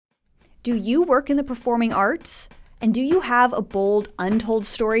Do you work in the performing arts? And do you have a bold, untold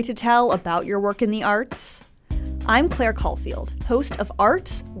story to tell about your work in the arts? I'm Claire Caulfield, host of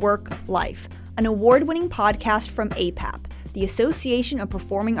Arts, Work, Life, an award-winning podcast from APAP, the Association of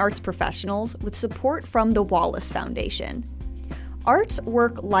Performing Arts Professionals, with support from the Wallace Foundation. Arts,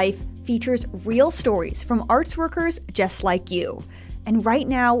 Work, Life features real stories from arts workers just like you. And right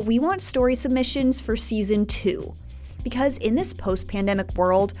now, we want story submissions for Season 2. Because in this post-pandemic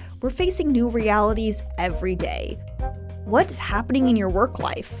world, we're facing new realities every day. What's happening in your work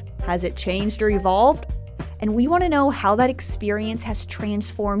life? Has it changed or evolved? And we want to know how that experience has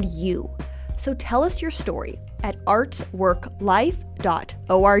transformed you. So tell us your story at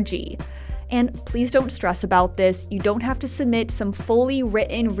artsworklife.org. And please don't stress about this. You don't have to submit some fully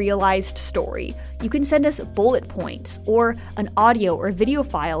written, realized story. You can send us bullet points or an audio or video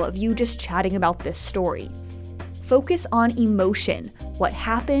file of you just chatting about this story. Focus on emotion, what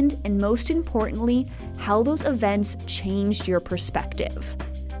happened, and most importantly, how those events changed your perspective.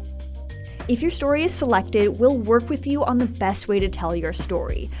 If your story is selected, we'll work with you on the best way to tell your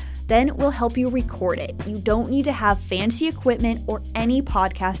story. Then we'll help you record it. You don't need to have fancy equipment or any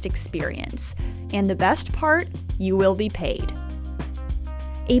podcast experience. And the best part, you will be paid.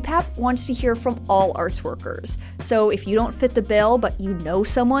 APAP wants to hear from all arts workers. So if you don't fit the bill, but you know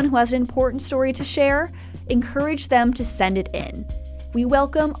someone who has an important story to share, encourage them to send it in. We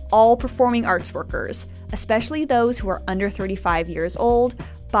welcome all performing arts workers, especially those who are under 35 years old,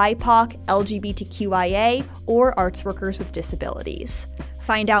 BIPOC, LGBTQIA, or arts workers with disabilities.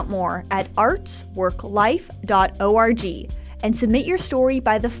 Find out more at artsworklife.org and submit your story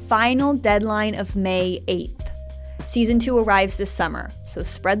by the final deadline of May 8th. Season 2 arrives this summer, so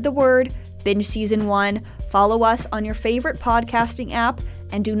spread the word, binge Season 1, follow us on your favorite podcasting app,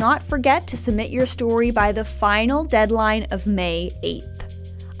 and do not forget to submit your story by the final deadline of May 8th.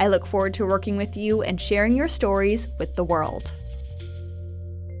 I look forward to working with you and sharing your stories with the world.